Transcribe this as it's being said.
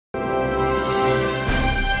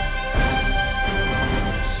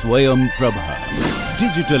Swayam Prabha.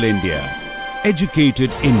 Digital India.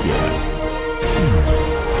 Educated India.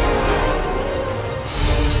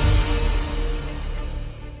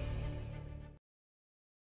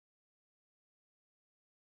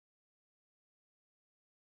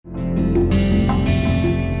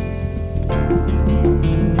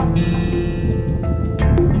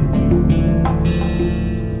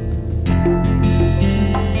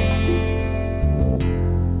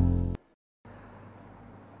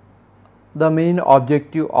 The main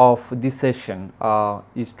objective of this session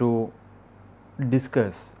is to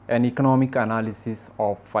discuss an economic analysis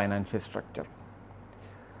of financial structure.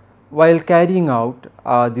 While carrying out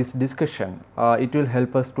this discussion, it will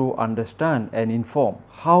help us to understand and inform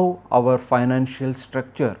how our financial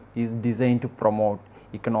structure is designed to promote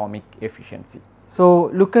economic efficiency. So,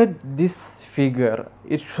 look at this figure.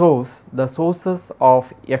 It shows the sources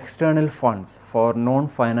of external funds for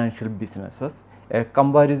non-financial businesses, a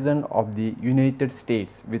comparison of the United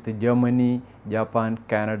States with Germany, Japan,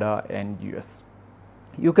 Canada and US.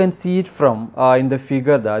 You can see it from in the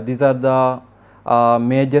figure that these are the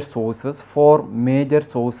major sources, four major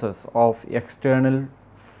sources of external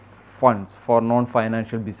funds for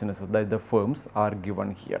non-financial businesses, that the firms are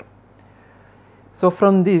given here. So,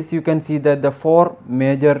 from this you can see that the four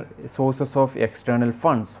major sources of external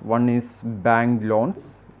funds, one is bank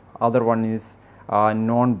loans, other one is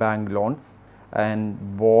non-bank loans, and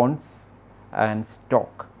bonds and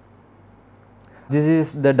stock. This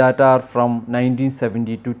is the data from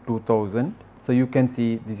 1970 to 2000. So, you can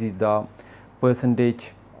see this is the percentage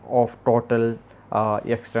of total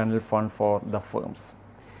external fund for the firms.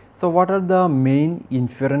 So, what are the main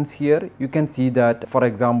inference here? You can see that, for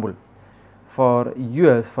example, for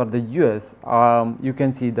the US, you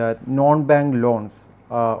can see that non-bank loans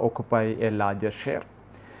occupy a larger share,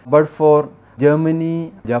 but for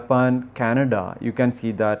Germany, Japan, Canada, you can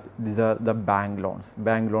see that these are the bank loans.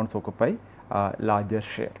 Bank loans occupy a larger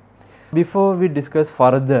share. Before we discuss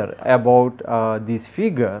further about this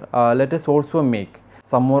figure, let us also make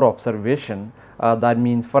some more observation. That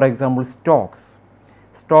means, for example, stocks.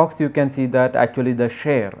 Stocks, you can see that actually the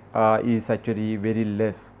share is actually very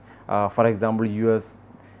less. For example, US,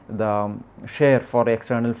 the share for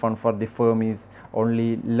external fund for the firm is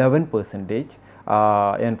only 11%.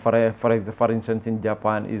 And for instance in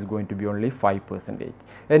Japan is going to be only 5%,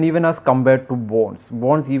 and even as compared to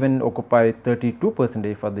bonds even occupy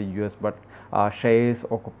 32% for the US, but shares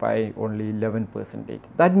occupy only 11%.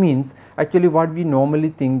 That means actually what we normally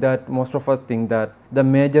think, that most of us think that the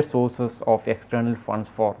major sources of external funds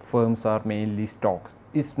for firms are mainly stocks,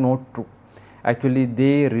 is not true. Actually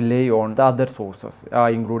they rely on the other sources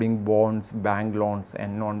including bonds, bank loans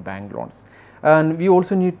and non-bank loans. And we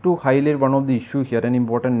also need to highlight one of the issue here, an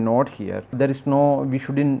important note here. We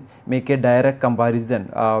shouldn't make a direct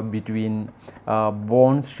comparison between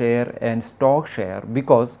bonds share and stock share,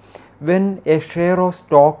 because when a share of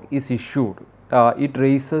stock is issued, it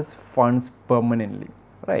raises funds permanently,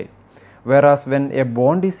 right? Whereas when a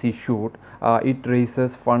bond is issued, it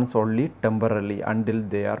raises funds only temporarily until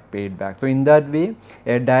they are paid back. So, in that way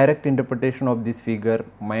a direct interpretation of this figure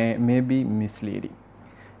may be misleading.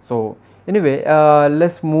 So, anyway,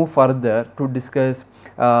 let us move further to discuss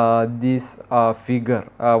this figure.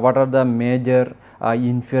 What are the major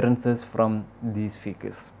inferences from these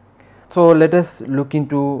figures? So, let us look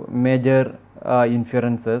into major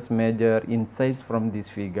inferences, major insights from this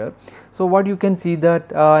figure. So, what you can see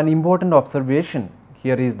that an important observation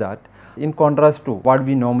here is that, in contrast to what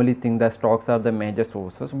we normally think that stocks are the major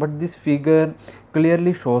sources, but this figure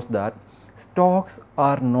clearly shows that stocks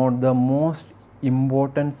are not the most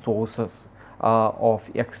important sources of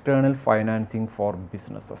external financing for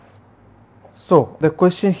businesses. So, the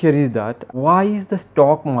question here is that why is the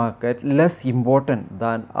stock market less important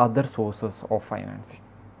than other sources of financing?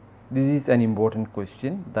 This is an important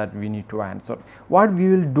question that we need to answer. What we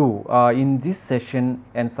will do in this session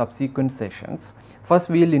and subsequent sessions, first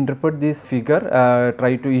we will interpret this figure,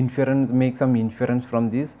 try to make some inference from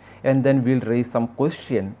this, and then we will raise some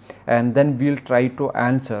question, and then we will try to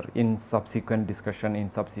answer in subsequent discussion in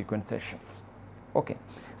subsequent sessions. Okay.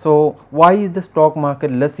 So, why is the stock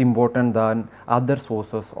market less important than other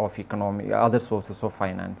sources of economy, other sources of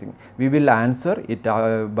financing? We will answer it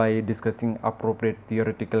by discussing appropriate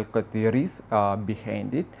theoretical theories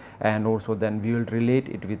behind it, and also then we will relate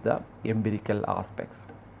it with the empirical aspects.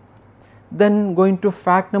 Then going to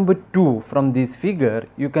fact number 2 from this figure,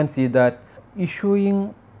 you can see that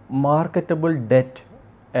issuing marketable debt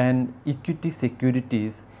and equity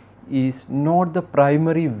securities is not the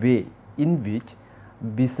primary way in which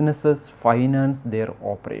businesses finance their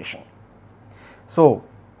operation. So,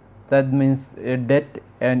 That means debt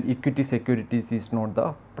and equity securities is not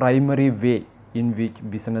the primary way in which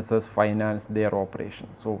businesses finance their operations.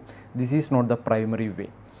 So, this is not the primary way.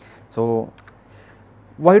 So,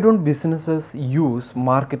 why don't businesses use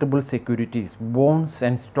marketable securities, bonds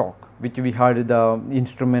and stock, which we had the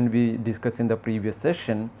instrument we discussed in the previous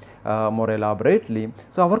session more elaborately.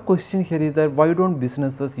 So, our question here is that why don't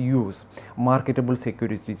businesses use marketable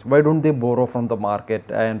securities? Why don't they borrow from the market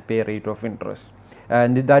and pay rate of interest?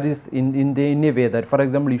 And that is in a way that, for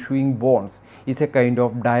example, issuing bonds is a kind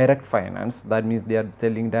of direct finance. That means they are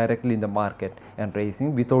selling directly in the market and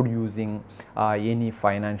raising without using any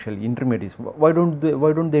financial intermediaries. Why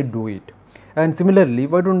don't they do it? And similarly,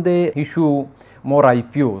 why don't they issue more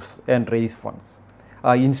IPOs and raise funds?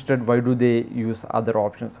 Instead, why do they use other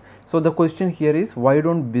options? So, the question here is, why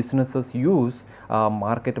don't businesses use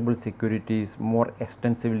marketable securities more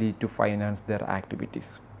extensively to finance their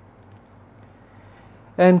activities?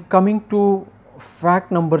 And coming to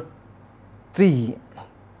fact number 3,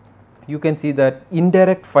 you can see that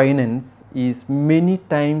indirect finance is many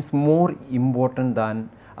times more important than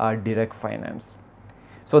direct finance.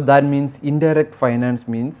 So, that means indirect finance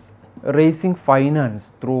means raising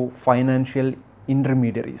finance through financial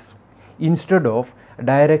intermediaries instead of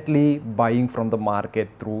directly buying from the market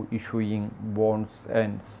through issuing bonds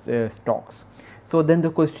and stocks. So, then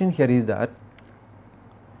the question here is that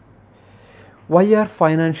why are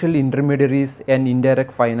financial intermediaries and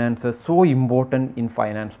indirect finances so important in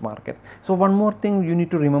finance market? So, one more thing you need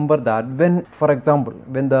to remember that when, for example,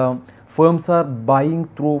 when the firms are buying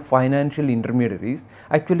through financial intermediaries,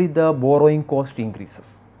 actually the borrowing cost increases,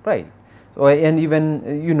 right? So, and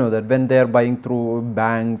even you know that when they are buying through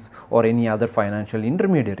banks or any other financial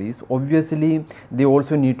intermediaries, obviously they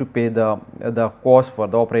also need to pay the cost for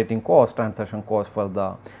the operating cost, transaction cost for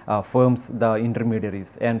the firms, the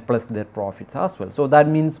intermediaries, and plus their profits as well. So, that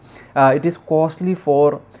means it is costly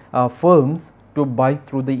for firms to buy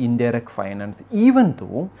through the indirect finance. Even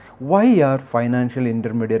though, why are financial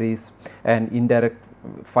intermediaries and indirect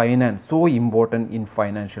finance so important in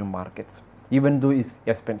financial markets, even though it's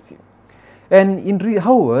expensive? And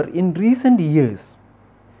however, in recent years,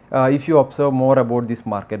 if you observe more about this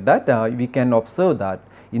market data, we can observe that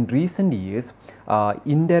in recent years,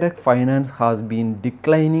 indirect finance has been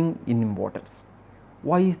declining in importance.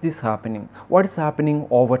 Why is this happening? What is happening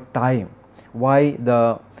over time? Why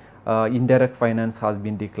the indirect finance has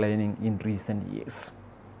been declining in recent years?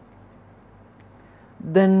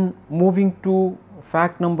 Then moving to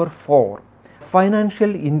fact number 4,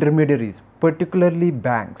 financial intermediaries, particularly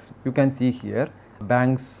banks. You can see here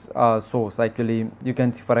banks source, actually you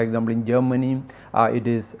can see, for example, in Germany it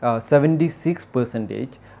is 76%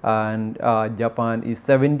 and Japan is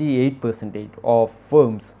 78% of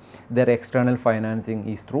firms, their external financing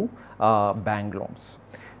is through bank loans.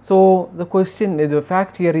 So, the question is, the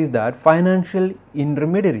fact here is that financial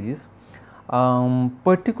intermediaries,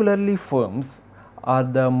 particularly firms, are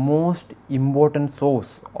the most important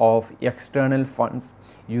source of external funds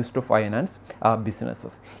used to finance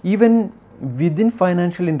businesses. Even within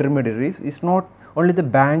financial intermediaries, it's not only the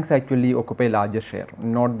banks actually occupy larger share,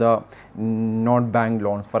 not bank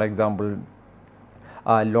loans, for example,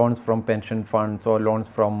 loans from pension funds or loans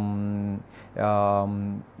from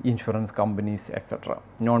insurance companies, etc.,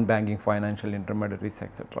 non-banking financial intermediaries,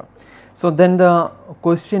 etc. So, then the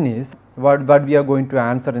question is, what we are going to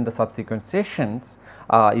answer in the subsequent sessions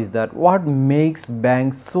is that what makes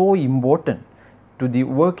banks so important to the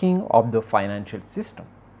working of the financial system.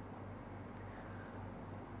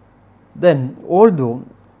 Then, although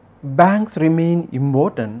banks remain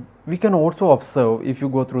important, we can also observe, if you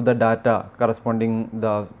go through the data corresponding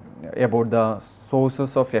about the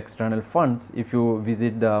sources of external funds, if you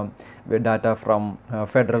visit the data from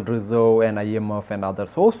Federal Reserve and IMF and other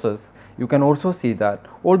sources, you can also see that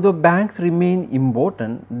although banks remain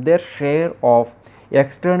important, their share of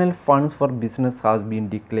external funds for business has been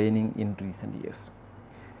declining in recent years.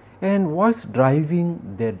 And what's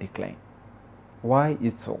driving their decline? Why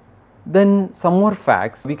is so? Then some more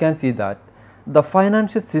facts, we can see that the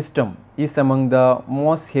financial system is among the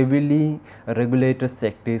most heavily regulated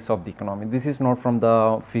sectors of the economy. This is not from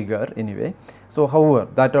the figure anyway. So, however,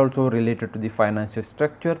 that also related to the financial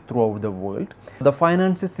structure throughout the world. The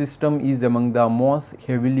financial system is among the most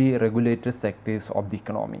heavily regulated sectors of the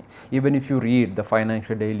economy. Even if you read the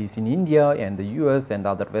financial dailies in India and the US and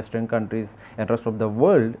other Western countries and rest of the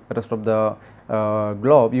world, rest of the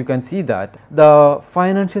globe, you can see that the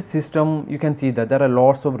financial system, you can see that there are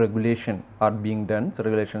lots of regulations are being done. So,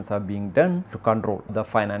 regulations are being done to control the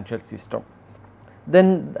financial system.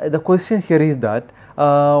 Then the question here is that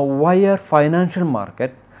why are financial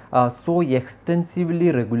market so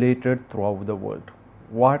extensively regulated throughout the world?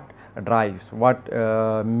 What drives, what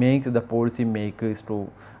makes the policy makers to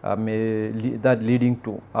that leading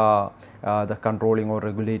to the controlling or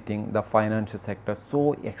regulating the financial sector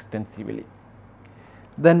so extensively?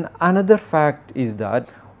 Then another fact is that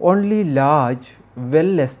only large,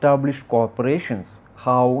 well established corporations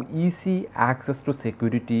have easy access to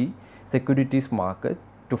securities market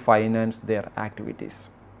to finance their activities.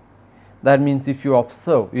 That means if you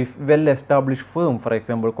observe, if well established firm, for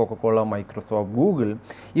example Coca-Cola, Microsoft, Google,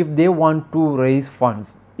 if they want to raise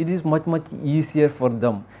funds, it is much easier for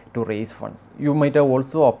them to raise funds. You might have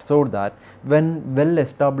also observed that when well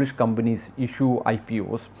established companies issue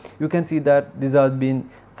IPOs, you can see that these have been,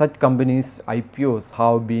 such companies IPOs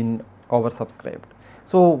have been oversubscribed.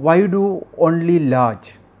 So why do only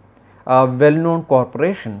large well-known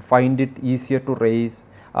corporations find it easier to raise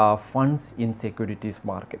funds in securities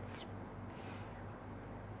markets?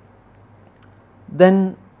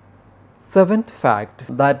 Then seventh fact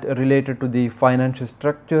that related to the financial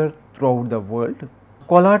structure throughout the world,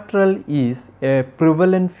 collateral is a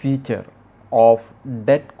prevalent feature of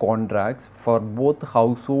debt contracts for both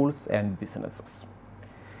households and businesses.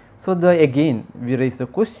 So again we raise the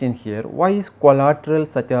question here, why is collateral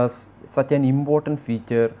such an important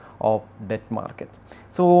feature of debt market?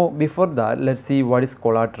 So before that, let's see what is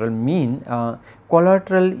collateral mean.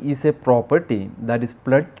 Collateral is a property that is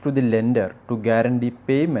pledged to the lender to guarantee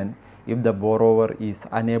payment if the borrower is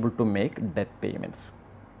unable to make debt payments.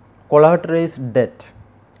 Collateralized debt,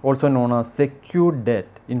 also known as secured debt,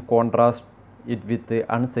 in contrast it with the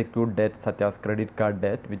unsecured debt such as credit card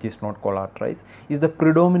debt, which is not collateralized, is the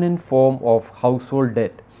predominant form of household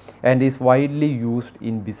debt and is widely used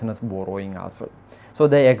in business borrowing as well. So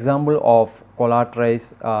the example of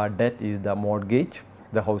collateralized debt is the mortgage,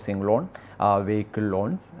 the housing loan, vehicle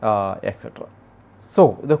loans, etc.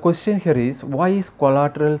 So the question here is, why is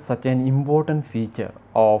collateral such an important feature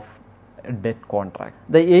of debt contract?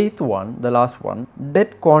 The eighth one, the last one,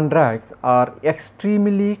 debt contracts are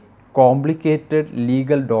extremely complicated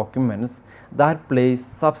legal documents that place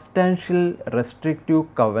substantial restrictive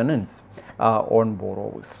covenants on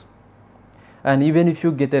borrowers. And even if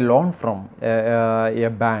you get a loan from a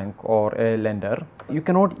bank or a lender, you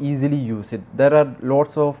cannot easily use it. There are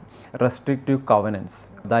lots of restrictive covenants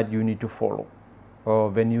that you need to follow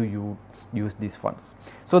when you use these funds.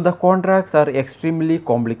 So the contracts are extremely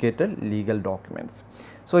complicated legal documents.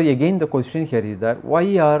 So again the question here is that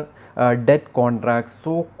why are debt contracts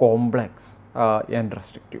so complex and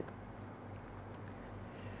restrictive?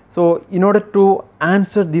 So in order to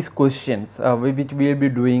answer these questions, which we will be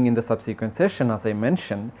doing in the subsequent session, as I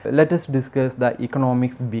mentioned, let us discuss the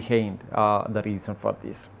economics behind the reason for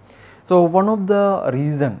this. So one of the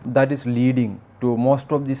reason that is leading to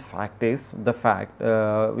most of these factors, the fact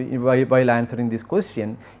while answering this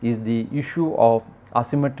question, is the issue of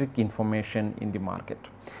asymmetric information in the market.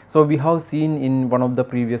 So we have seen in one of the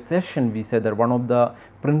previous session, we said that one of the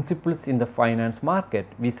principles in the finance market,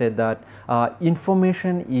 we said that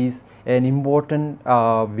information is an important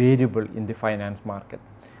variable in the finance market.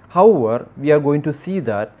 However, we are going to see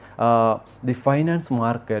that the finance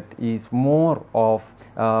market is more of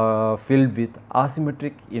filled with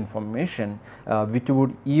asymmetric information, which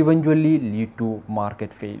would eventually lead to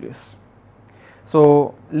market failures.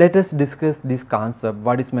 So let us discuss this concept,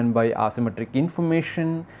 what is meant by asymmetric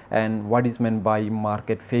information and what is meant by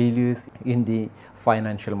market failures in the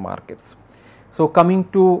financial markets. So coming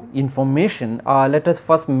to information, let us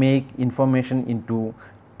first make information into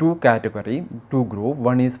two categories, two groups.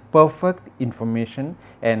 One is perfect information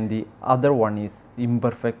and the other one is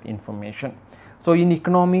imperfect information. So in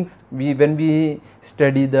economics, when we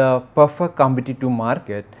study the perfect competitive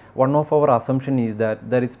market, one of our assumption is that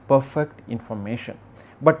there is perfect information,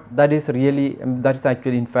 but that is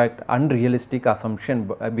actually in fact unrealistic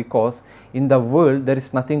assumption, because in the world there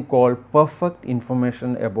is nothing called perfect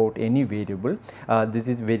information about any variable. That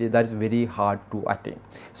is very hard to attain.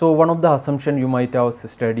 So one of the assumption you might have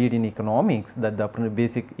studied in economics, that the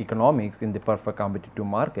basic economics in the perfect competitive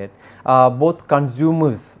market, both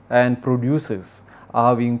consumers and producers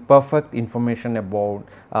having perfect information about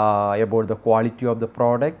the quality of the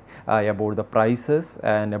product, about the prices,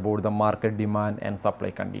 and about the market demand and supply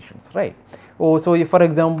conditions, right? So if for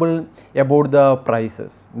example about the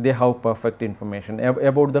prices, they have perfect information.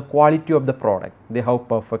 About the quality of the product, they have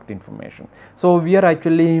perfect information. So we are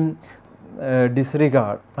actually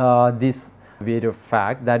disregard this variable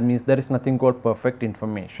fact. That means there is nothing called perfect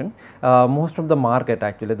information. Most of the market,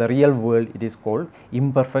 actually the real world, it is called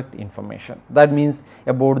imperfect information. That means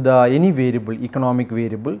about the any variable, economic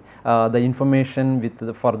variable, the information with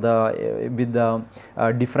the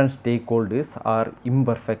different stakeholders are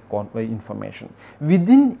imperfect information.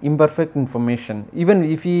 Within imperfect information, even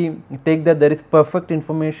if we take that there is perfect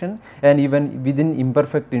information, and even within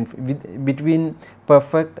imperfect between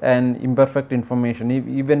perfect and imperfect information,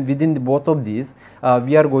 even within both of these,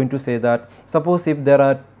 we are going to say that suppose if there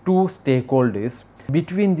are two stakeholders,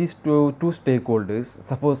 between these two stakeholders,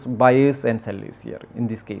 suppose buyers and sellers here in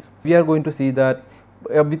this case, we are going to see that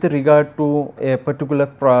with regard to a particular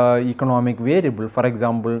economic variable, for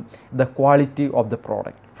example the quality of the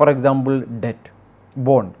product, for example debt,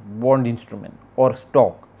 bond instrument or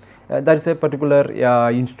stock, that is a particular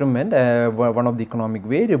instrument, one of the economic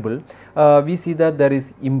variable, we see that there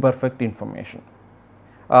is imperfect information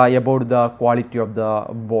about the quality of the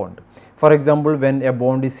bond. For example, when a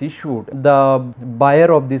bond is issued, the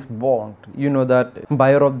buyer of this bond, you know that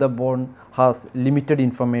buyer of the bond has limited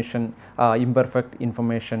information, imperfect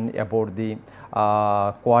information about the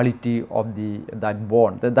quality of that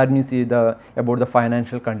bond. That means about the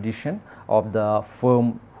financial condition of the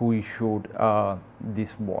firm who issued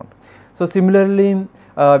this bond. So similarly,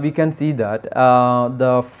 we can see that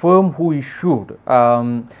the firm who issued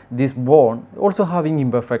this bond also having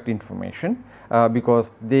imperfect information,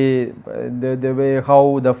 because the way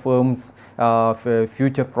how the firm's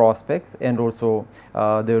future prospects, and also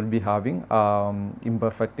they will be having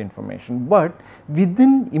imperfect information. But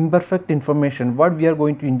within imperfect information, what we are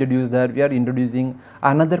going to introduce, that we are introducing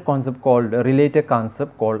another concept called related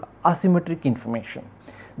concept called asymmetric information.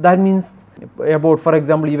 That means about, for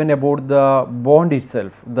example, even about the bond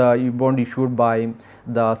itself, the bond issued by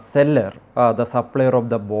the seller, the supplier of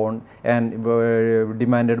the bond, and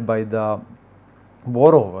demanded by the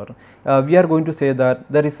borrower, we are going to say that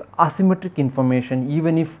there is asymmetric information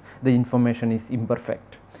even if the information is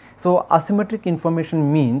imperfect. So asymmetric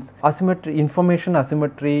information means information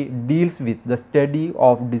asymmetry deals with the study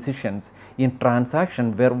of decisions in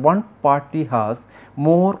transaction where one party has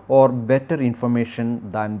more or better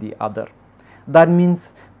information than the other. That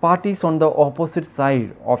means parties on the opposite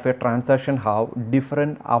side of a transaction have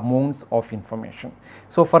different amounts of information.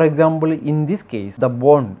 So for example, in this case, the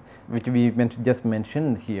bond which we just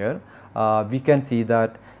mentioned here, we can see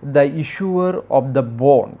that the issuer of the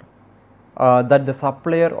bond, that the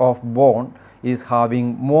supplier of bond is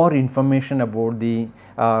having more information about the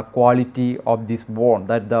quality of this bond,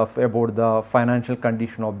 that about the financial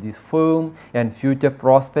condition of this firm and future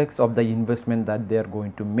prospects of the investment that they are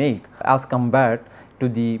going to make, as compared to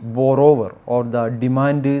the borrower or the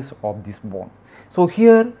demanders of this bond. So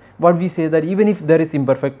here what we say that even if there is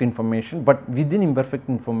imperfect information, but within imperfect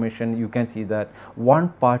information you can see that one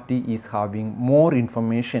party is having more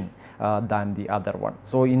information than the other one.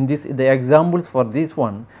 So in this, the examples for this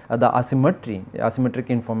one, the asymmetric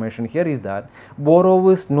information here is that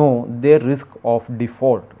borrowers know their risk of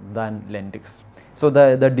default than lenders. So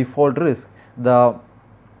the default risk, the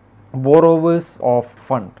borrowers of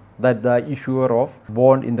fund, that the issuer of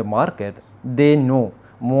bond in the market, they know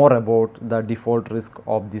more about the default risk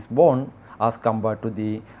of this bond as compared to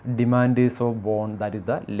the demanders of bond, that is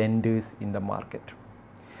the lenders in the market.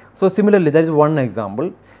 So similarly, that is one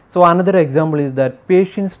example. So another example is that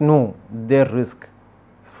patients know their risk.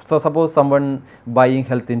 So suppose someone buying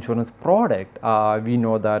health insurance product, we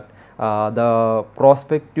know that the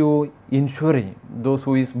prospective insurer, those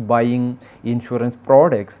who is buying insurance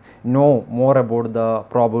products, know more about the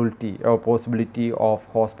probability or possibility of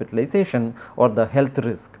hospitalization or the health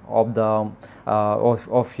risk of the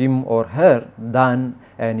of him or her than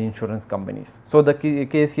an insurance companies. So the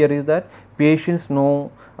case here is that patients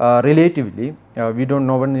know relatively, we don't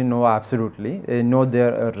know absolutely, know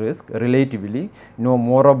their risk, relatively know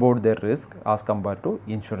more about their risk as compared to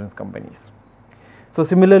insurance companies. So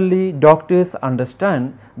similarly, doctors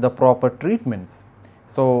understand the proper treatments,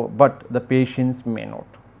 so but the patients may not.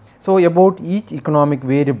 So about each economic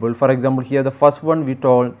variable, for example, here the first one we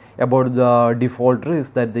told about the default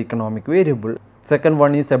risk, that the economic variable. Second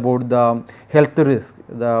one is about the health risk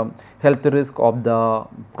of the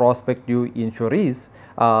prospective insurees.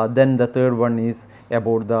 Then the third one is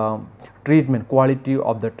about the treatment, quality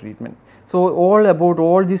of the treatment. So all about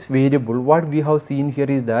all this variable, what we have seen here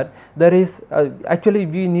is that there is actually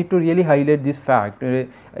we need to really highlight this fact.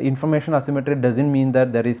 Information asymmetry doesn't mean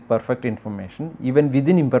that there is perfect information. Even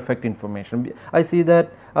within imperfect information, I see that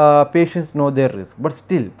patients know their risk, but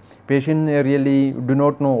still patients really do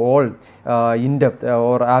not know all in depth,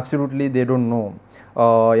 or absolutely they don't know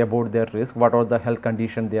about their risk, what are the health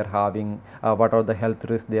condition they are having, what are the health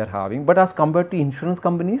risks they are having. But as compared to insurance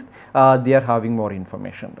companies, they are having more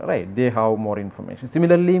information, right? They have more information.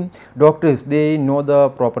 Similarly, doctors, they know the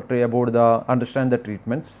property about the understand the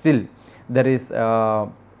treatments. Still, there is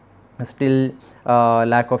still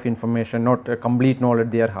lack of information, not complete knowledge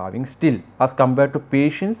they are having. Still, as compared to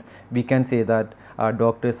patients, we can say that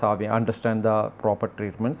doctors understand the proper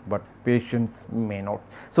treatments, but patients may not.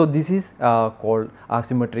 So this is called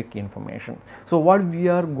asymmetric information. So what we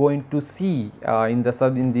are going to see in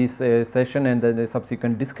this session and the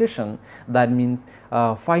subsequent discussion, that means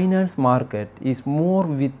finance market is more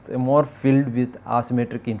filled with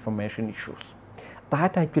asymmetric information issues,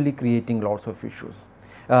 that actually creating lots of issues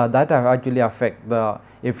that actually affect the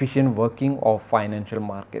efficient working of financial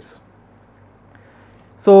markets.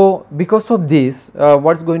 So because of this,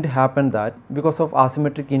 what is going to happen, that because of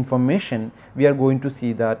asymmetric information, we are going to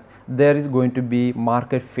see that there is going to be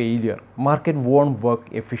market failure. Market won't work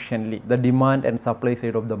efficiently. The demand and supply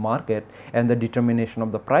side of the market and the determination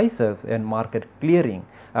of the prices and market clearing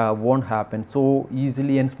won't happen so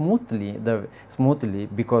easily and smoothly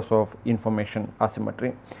because of information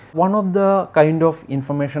asymmetry. One of the kind of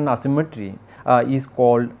information asymmetry is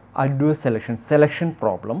called adverse selection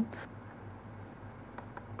problem.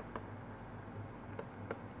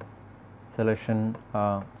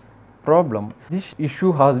 Problem. This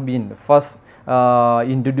issue has been first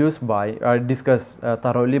introduced by discussed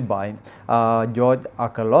thoroughly by George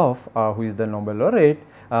Akerlof, who is the Nobel laureate.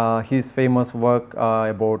 His famous work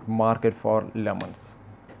about market for lemons.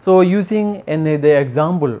 So using the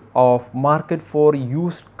example of market for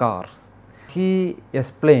used cars, he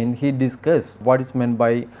discussed what is meant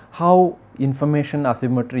by how information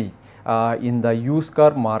asymmetry in the used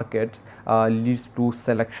car market leads to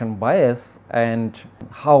selection bias, and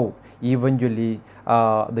how eventually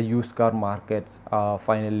the used car markets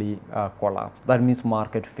finally collapse. That means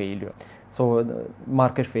market failure. So the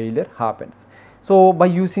market failure happens. So by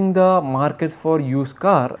using the market for used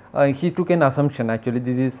car, he took an assumption. Actually,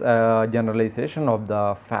 this is a generalization of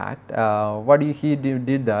the fact. What he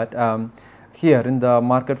did that here in the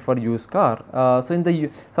market for used car. So in the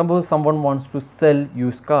suppose someone wants to sell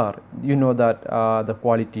used car, you know that the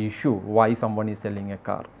quality issue, why someone is selling a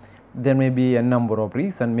car. There may be a number of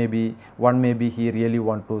reasons. Maybe he really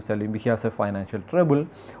want to sell it, he has a financial trouble,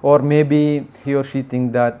 or maybe he or she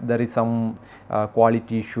think that there is some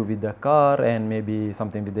quality issue with the car, and maybe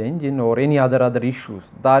something with the engine, or any other issues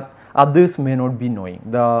that others may not be knowing,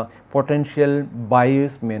 the potential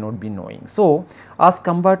buyers may not be knowing. So as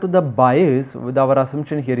compared to the buyers, with our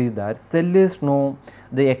assumption here is that sellers know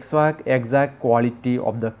the exact quality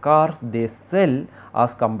of the cars they sell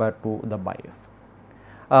as compared to the buyers.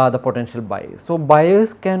 The potential buyers. So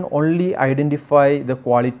buyers can only identify the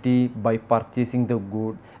quality by purchasing the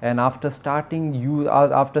good, and after start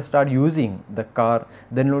using the car,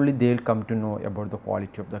 then only they will come to know about the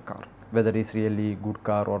quality of the car, whether it is really good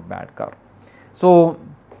car or bad car. So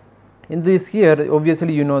in this here,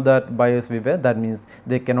 obviously you know that buyers beware. That means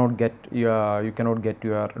they cannot get you cannot get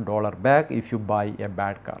your dollar back if you buy a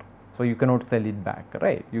bad car. So you cannot sell it back,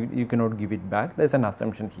 right? You cannot give it back. There is an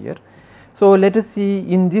assumption here. So let us see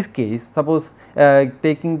in this case, suppose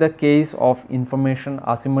taking the case of information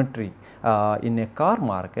asymmetry in a car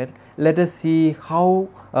market, let us see how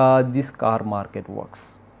this car market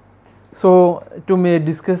works. So to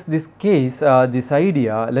discuss this case, this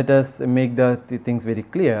idea, let us make the things very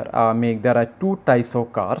clear. There are two types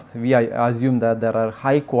of cars. We assume that there are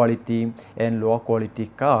high quality and low quality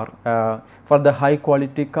car. For the high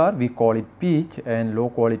quality car, we call it peach, and low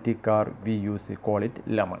quality car we call it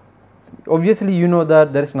lemon. Obviously you know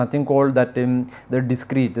that there is nothing called that the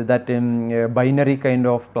discrete, that binary kind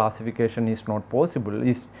of classification is not possible,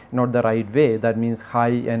 is not the right way. That means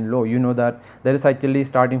high and low. You know that there is actually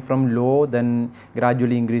starting from low, then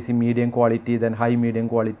gradually increasing medium quality, then high medium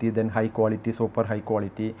quality, then high quality, super high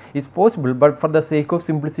quality is possible. But for the sake of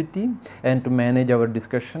simplicity and to manage our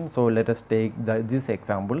discussion, so let us take this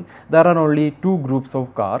example. There are only two groups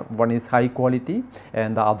of car. One is high quality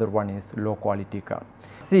and the other one is low quality car.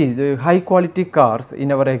 See, the high quality cars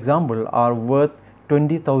in our example are worth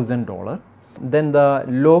 $20,000, then the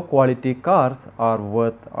low quality cars are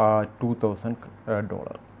worth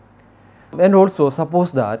 $2,000. And also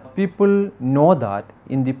suppose that people know that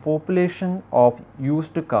in the population of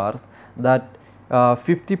used cars that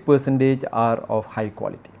 50% are of high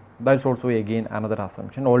quality. That is also again another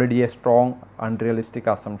assumption, already a strong unrealistic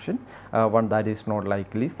assumption, one that is not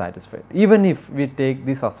likely satisfied. Even if we take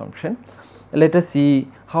this assumption, let us see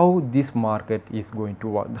how this market is going to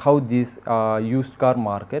work, how this used car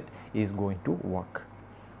market is going to work.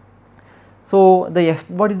 So,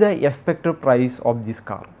 what is the expected price of this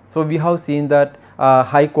car? So, we have seen that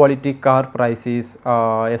high quality car prices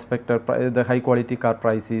the high quality car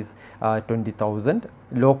price is 20,000,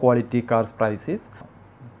 low quality cars price is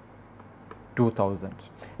 2000,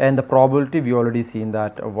 and the probability we already seen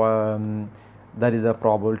that that is a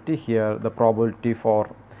probability here. The probability for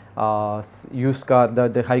used car,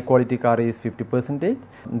 the high quality car is 50%,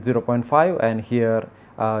 0.5, and here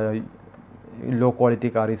low quality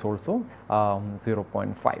car is also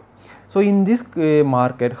 0.5. So, in this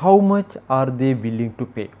market, how much are they willing to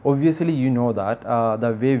pay? Obviously, you know that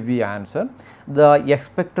the way we answer, the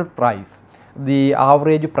expected price, the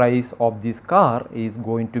average price of this car is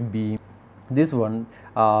going to be this one,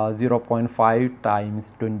 0.5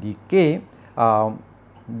 times 20k,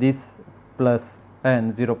 this plus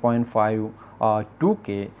and 0.5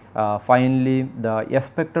 2k. Finally, the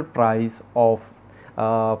expected price of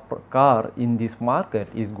car in this market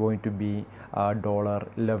is going to be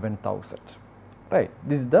 $11,000, right?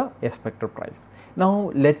 This is the expected price. Now,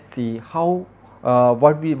 let's see how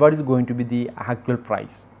what is going to be the actual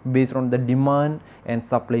price based on the demand and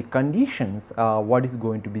supply conditions. What is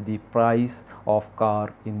going to be the price of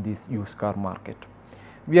car in this used car market?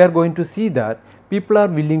 We are going to see that people are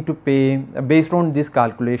willing to pay, based on this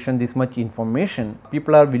calculation, this much information,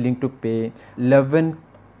 people are willing to pay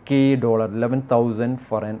 $11,000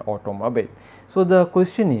 for an automobile. So, the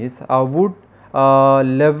question is, would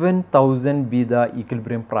 11,000 be the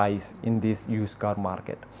equilibrium price in this used car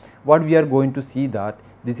market? What we are going to see that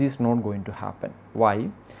this is not going to happen. Why?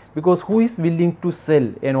 Because who is willing to sell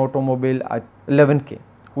an automobile at 11k?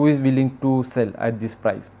 Who is willing to sell at this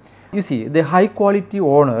price? You see, the high quality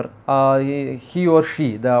owner, he or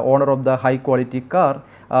she, the owner of the high quality car,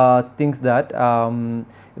 thinks that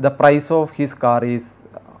the price of his car is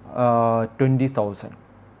 20,000,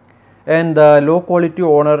 and the low quality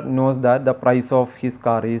owner knows that the price of his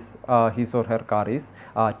car is his or her car is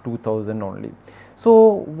 2,000 only.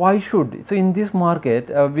 So, why should, so in this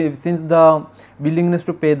market, since the willingness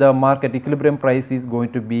to pay, the market equilibrium price is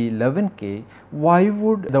going to be 11k, why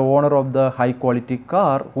would the owner of the high quality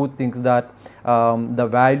car, who thinks that the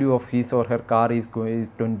value of his or her car is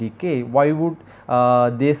 20k, why would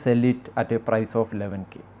they sell it at a price of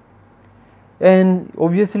 11k? And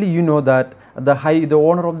obviously, you know that the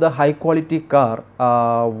owner of the high quality car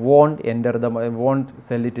won't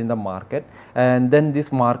sell it in the market, and then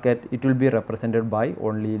this market, it will be represented by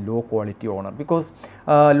only low quality owner, because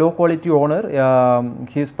low quality owner,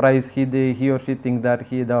 his price, he or she thinks that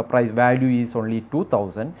the price value is only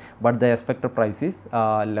 2,000, but the expected price is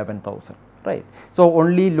 11,000. Right. So,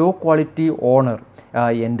 only low quality owner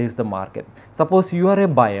enters the market. Suppose you are a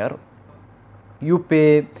buyer, you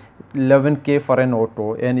pay 11k for an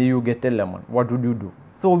auto and you get a lemon. What would you do?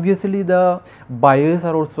 So, obviously, the buyers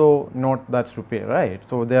are also not that stupid, right?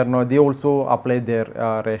 So, they are not, they also apply their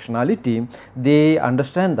rationality. They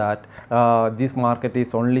understand that this market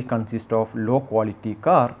is only consist of low quality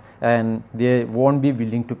car, and they won't be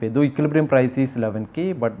willing to pay, though equilibrium price is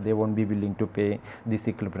 11k, but they won't be willing to pay this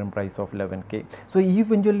equilibrium price of 11k. So,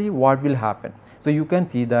 eventually what will happen? So, you can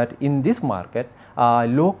see that in this market,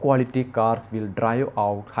 low quality cars will drive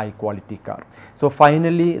out high quality car. So,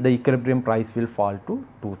 finally, the equilibrium price will fall to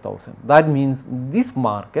 2,000. That means this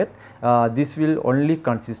market, this will only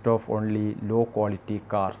consist of only low quality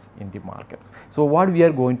cars in the markets. So, what we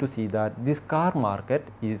are going to see that this car market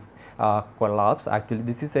is collapse. Actually,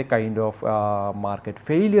 this is a kind of market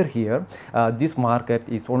failure here. This market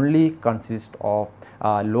is only consist of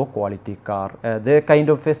low quality car. They are kind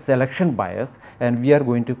of a selection bias, and we are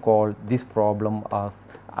going to call this problem as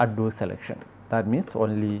adverse selection. That means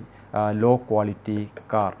only low quality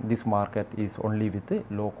car. This market is only with a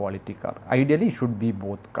low quality car. Ideally, it should be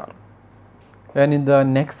both car. And in the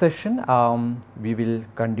next session, we will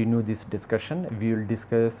continue this discussion. We will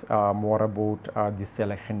discuss more about this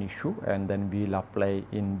selection issue, and then we will apply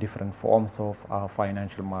in different forms of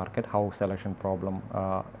financial market how selection problem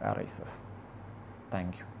arises.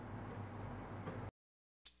 Thank you.